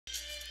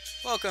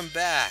Welcome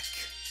back.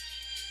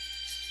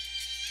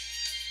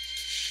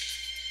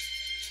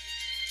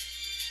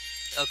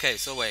 Okay,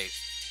 so wait.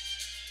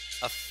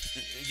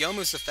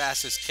 Yomu's the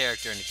fastest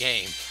character in the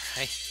game,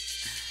 right?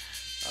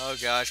 Oh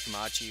gosh,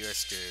 Komachi, you're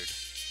screwed.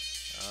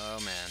 Oh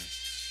man.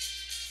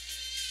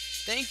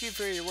 Thank you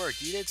for your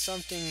work. You did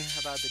something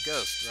about the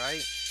ghost,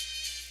 right?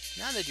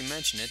 Now that you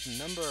mention it, the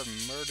number of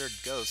murdered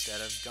ghosts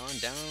that have gone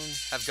down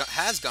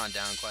has gone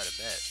down quite a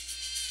bit.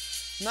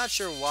 I'm not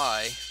sure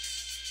why,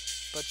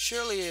 but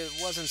surely it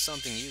wasn't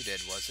something you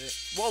did, was it?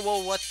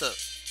 Whoa, what the?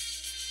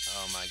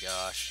 Oh my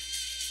gosh.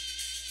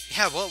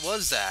 Yeah, what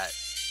was that?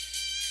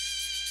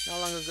 Not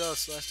long ago,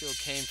 Celestial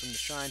came from the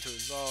shrine to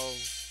resolve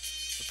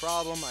the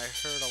problem. I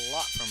heard a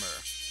lot from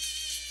her.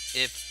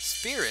 If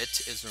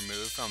spirit is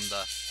removed from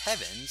the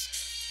heavens,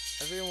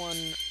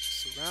 everyone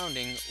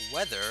surrounding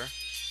weather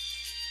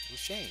will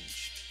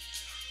change.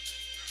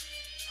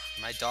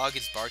 My dog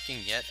is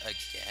barking yet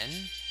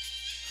again?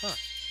 Huh,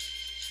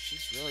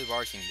 she's really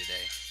barking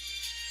today.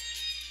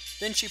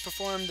 Then she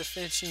performed the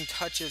finishing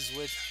touches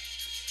which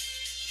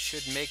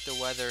should make the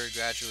weather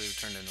gradually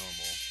return to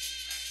normal.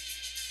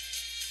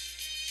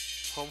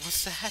 What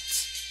was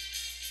that?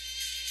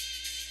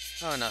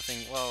 Oh,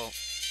 nothing. Well,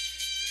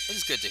 it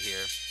was good to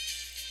hear.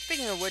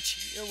 Speaking of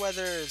which, your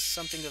weather is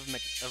something of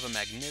a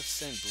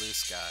magnificent blue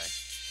sky.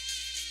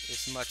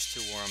 It's much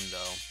too warm,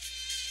 though.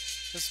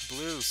 This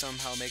blue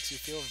somehow makes you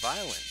feel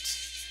violent.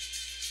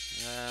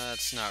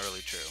 That's not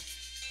really true.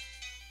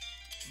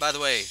 By the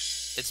way,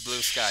 it's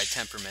blue sky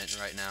temperament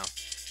right now.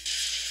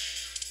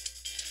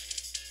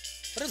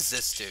 What does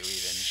this do,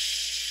 even?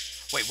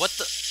 Wait, what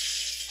the?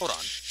 Hold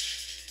on.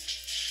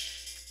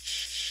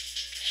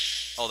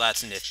 Oh,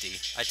 that's nifty.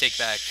 I take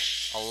back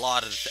a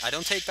lot of I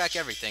don't take back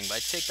everything, but I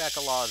take back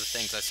a lot of the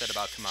things I said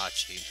about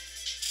Komachi.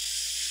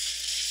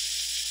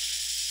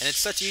 And it's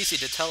such easy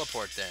to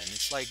teleport then.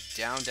 It's like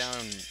down,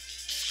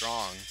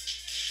 strong.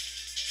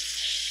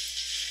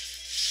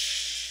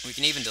 We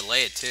can even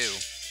delay it too,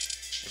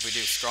 if we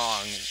do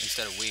strong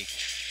instead of weak.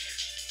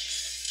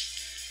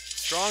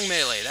 Strong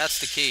melee, that's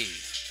the key.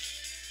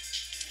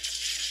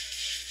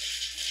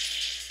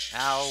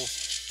 Ow.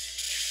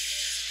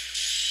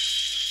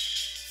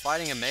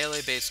 Fighting a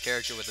melee-based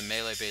character with a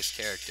melee-based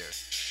character.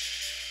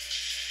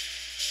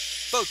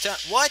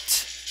 Botan.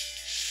 What?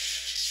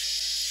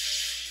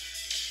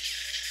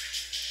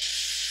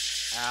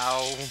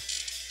 Ow.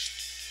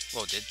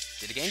 Whoa, did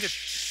the game just...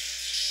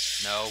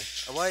 No.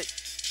 What?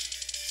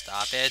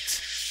 Stop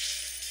it.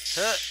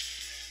 Huh.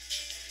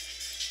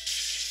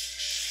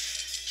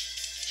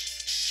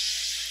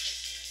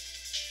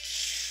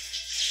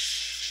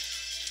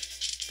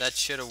 That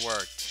should have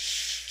worked.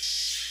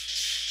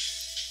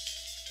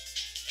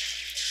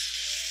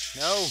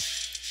 No.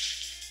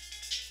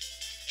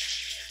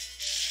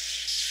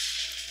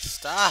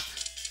 Stop.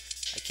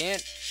 I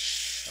can't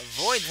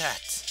avoid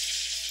that.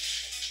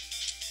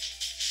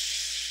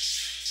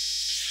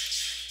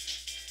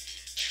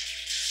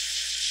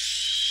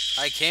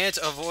 I can't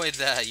avoid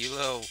that, you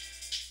little...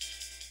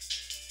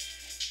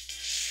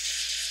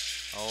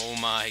 Oh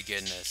my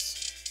goodness.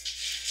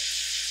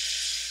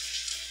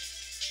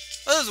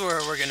 This is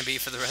where we're gonna be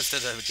for the rest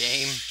of the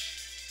game.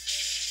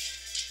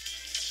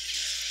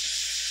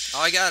 Oh,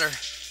 I got her.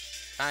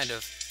 Kind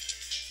of.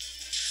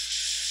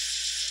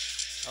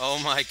 Oh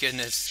my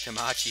goodness,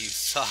 Komachi, you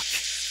suck.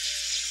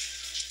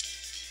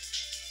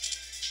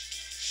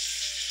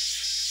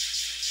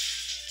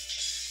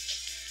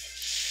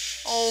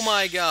 Oh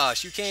my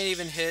gosh, you can't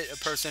even hit a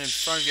person in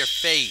front of your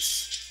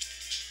face.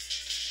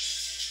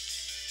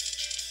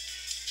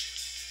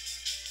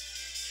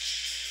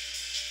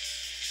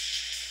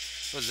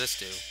 What does this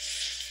do?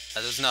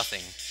 That does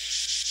nothing.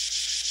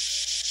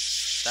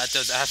 That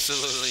does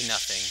absolutely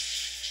nothing.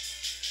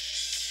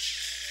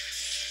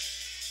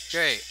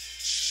 Great.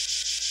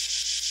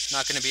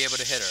 Not going to be able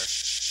to hit her.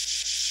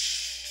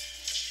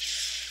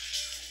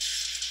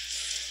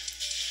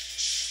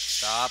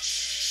 Stop.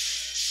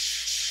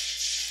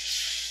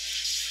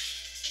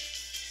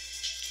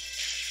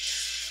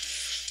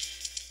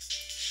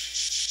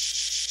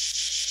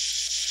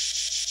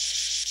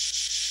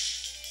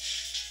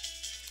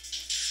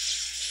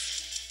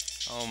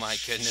 Oh my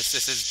goodness,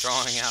 this is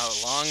drawing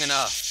out long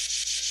enough.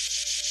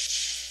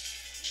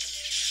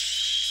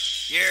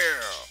 Yeah!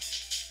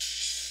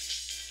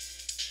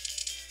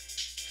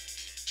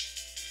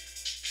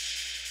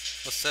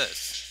 What's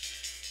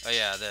this? Oh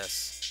yeah,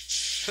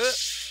 this. Huh.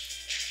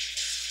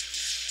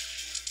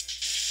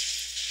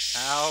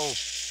 Ow.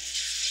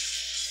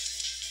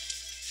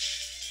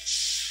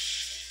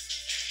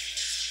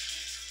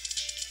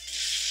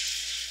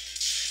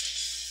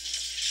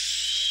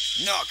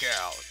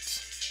 Knockout!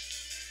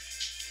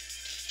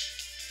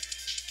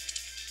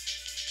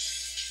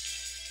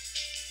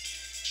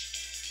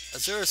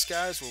 Azure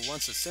skies were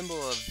once a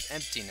symbol of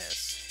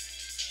emptiness.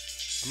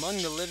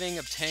 Among the living,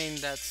 obtaining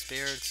that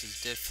spirits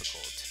is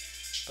difficult,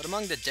 but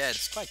among the dead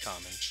it's quite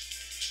common.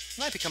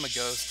 You might become a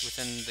ghost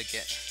within the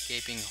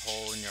gaping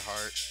hole in your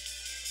heart.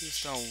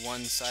 Please don't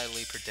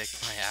one-sidedly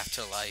predict my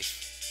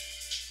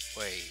afterlife.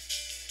 Wait,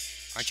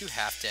 aren't you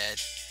half dead?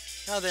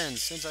 Now then,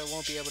 since I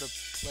won't be able to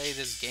play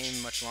this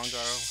game much longer,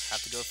 I'll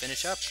have to go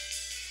finish up.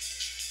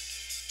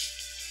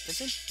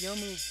 Isn't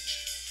Yomu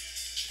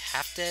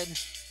half dead?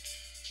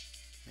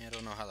 I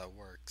don't know how that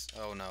works.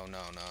 Oh, no.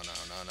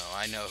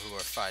 I know who we're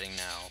fighting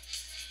now.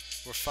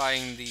 We're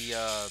fighting the,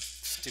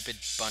 stupid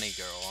bunny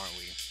girl, aren't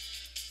we?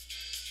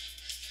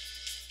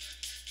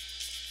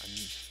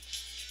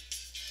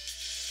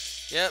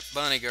 Yep,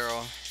 bunny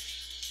girl.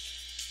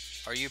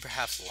 Are you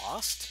perhaps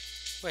lost?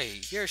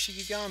 Wait, you're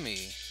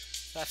Shikigami.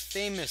 That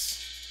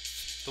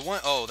famous... The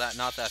one... Oh,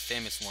 not that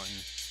famous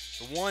one.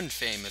 The one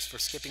famous for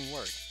skipping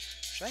work.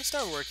 Should I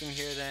start working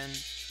here then?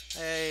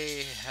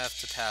 I have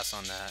to pass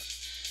on that.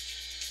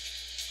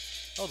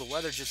 Oh, the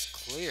weather just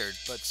cleared,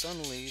 but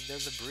suddenly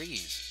there's a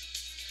breeze.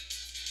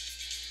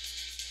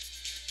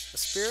 A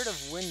spirit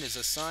of wind is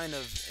a sign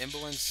of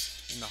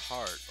imbalance in the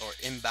heart, or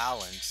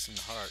imbalance in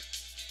the heart.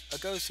 A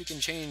ghost who can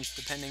change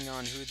depending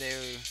on who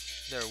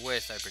they're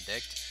with, I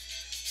predict.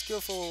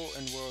 Skillful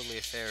in worldly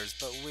affairs,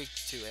 but weak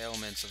to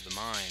ailments of the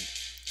mind.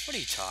 What are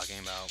you talking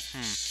about?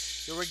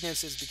 Your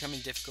weakness is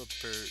becoming difficult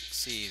to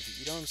perceive.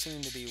 You don't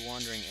seem to be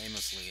wandering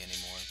aimlessly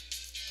anymore.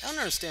 I don't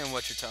understand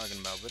what you're talking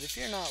about, but if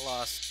you're not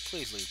lost,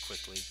 please leave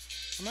quickly.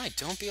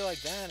 Don't be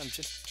like that. I'm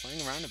just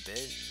playing around a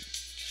bit.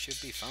 Should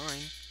be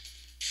fine.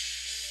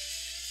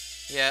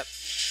 Yep,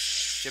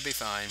 should be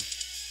fine.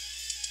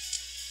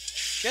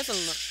 She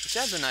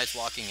has a nice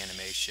walking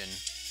animation.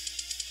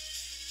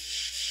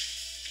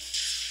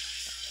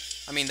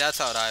 I mean, that's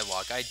how I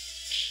walk. I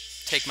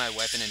take my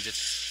weapon and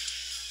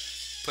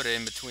just put it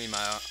in between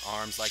my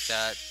arms like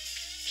that.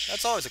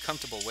 That's always a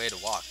comfortable way to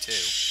walk,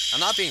 too. I'm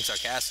not being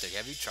sarcastic.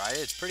 Have you tried it?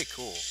 It's pretty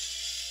cool.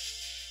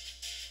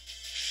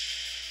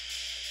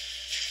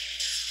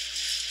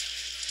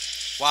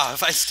 Wow,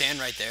 if I stand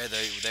right there,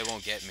 they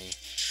won't get me.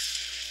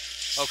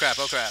 Oh crap,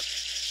 oh crap.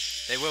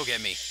 They will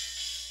get me.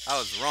 I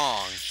was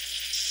wrong.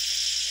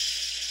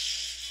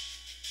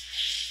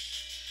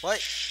 What?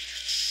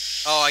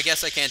 Oh, I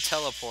guess I can't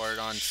teleport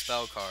on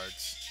spell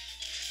cards.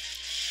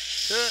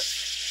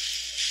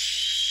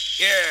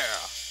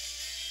 Yeah!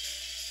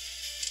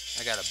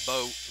 I got a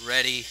boat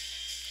ready.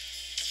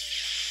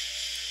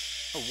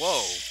 Oh,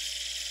 whoa.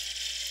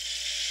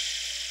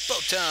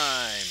 Boat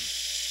time!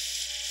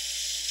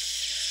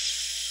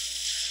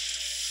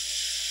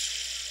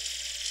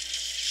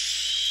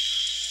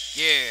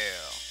 Yeah!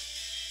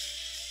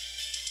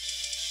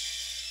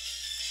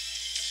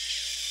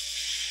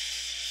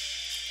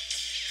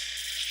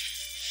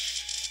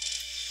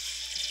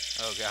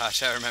 Oh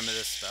gosh, I remember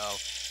this spell.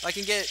 I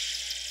can get...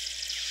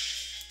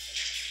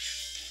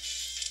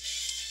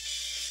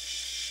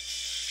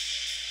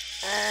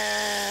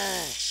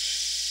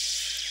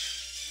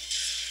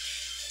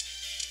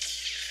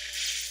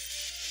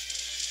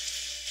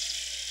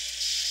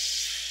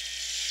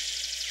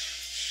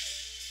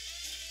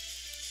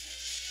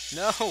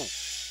 No!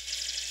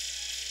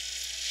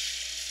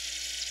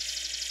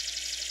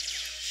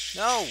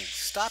 No!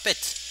 Stop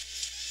it!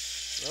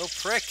 Little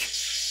prick!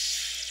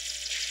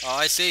 Oh,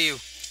 I see you.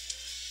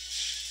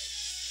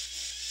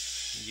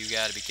 You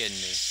gotta be kidding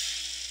me.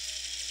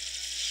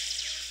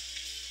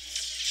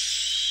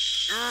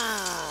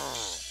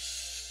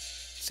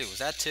 Let's see, was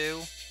that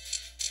 2?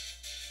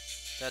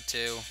 That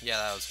 2? Yeah,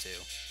 that was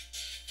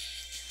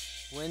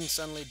 2. Wind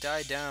suddenly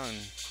died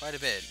down quite a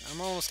bit.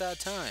 I'm almost out of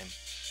time.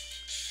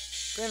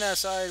 Putting that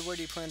aside, where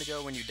do you plan to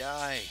go when you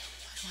die?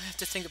 Why do I have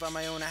to think about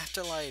my own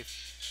afterlife?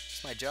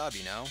 It's my job,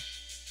 you know.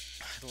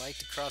 I'd like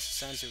to cross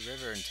the Sansu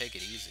River and take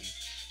it easy.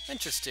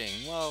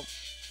 Interesting. Well,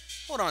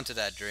 hold on to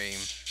that dream.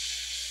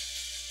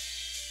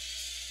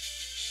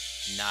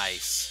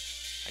 Nice.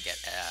 I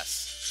get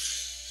ass.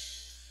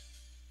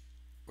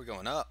 We're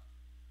going up.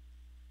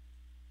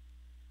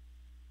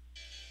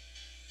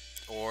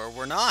 Or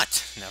we're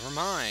not. Never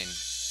mind.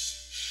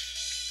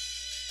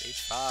 Stage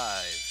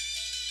 5.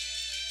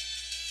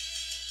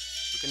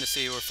 We're gonna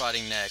see who we're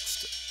fighting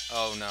next.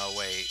 Oh no,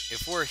 wait.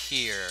 If we're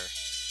here,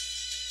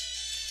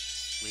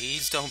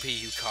 please don't be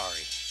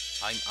Yukari.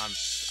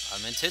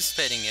 I'm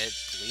anticipating it.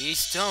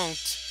 Please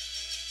don't.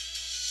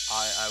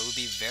 I would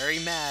be very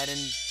mad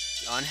and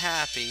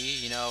unhappy,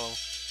 you know,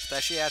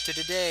 especially after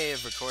today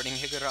of recording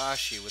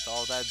Higurashi with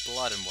all that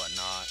blood and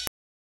whatnot.